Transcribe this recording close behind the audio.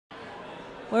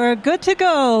We're good to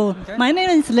go. Okay. My name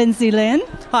is Lindsay Lin.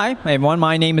 Hi, everyone.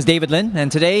 My name is David Lin.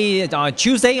 And today,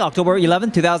 Tuesday, October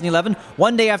 11, 2011,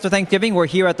 one day after Thanksgiving, we're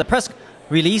here at the press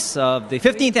release of the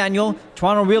 15th Annual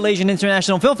Toronto Real Asian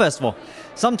International Film Festival.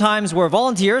 Sometimes we're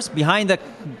volunteers behind the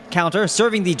counter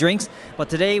serving the drinks, but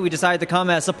today we decided to come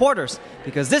as supporters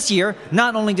because this year,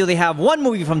 not only do they have one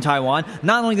movie from Taiwan,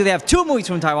 not only do they have two movies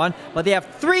from Taiwan, but they have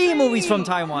three movies from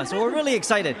Taiwan. So we're really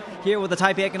excited here with the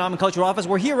Taipei Economic Cultural Office.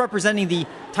 We're here representing the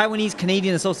Taiwanese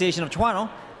Canadian Association of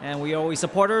Toronto, and we are always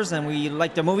supporters and we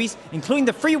like their movies, including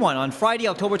the free one on Friday,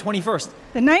 October 21st.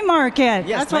 The Night Market.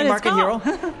 Yes, that's Night what Market it's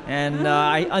Hero. called. And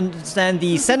I understand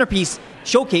the centerpiece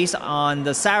showcase on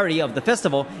the Saturday of the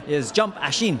festival is Jump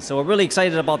Ashin. So we're really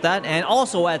excited about that. And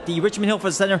also at the Richmond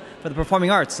Hill Center for the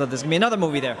Performing Arts. So there's going to be another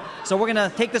movie there. So we're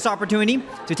going to take this opportunity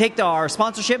to take our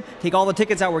sponsorship, take all the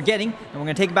tickets that we're getting, and we're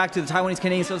going to take it back to the Taiwanese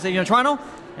Canadian Association of Toronto.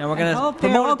 And we're going to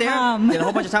promote it there, get a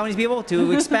whole bunch of Taiwanese people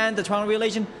to expand the Toronto Real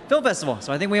Asian Film Festival.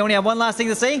 So I think we only have one last thing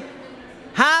to say.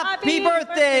 Happy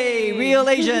birthday, Real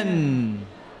Asian!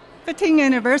 15th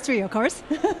anniversary, of course.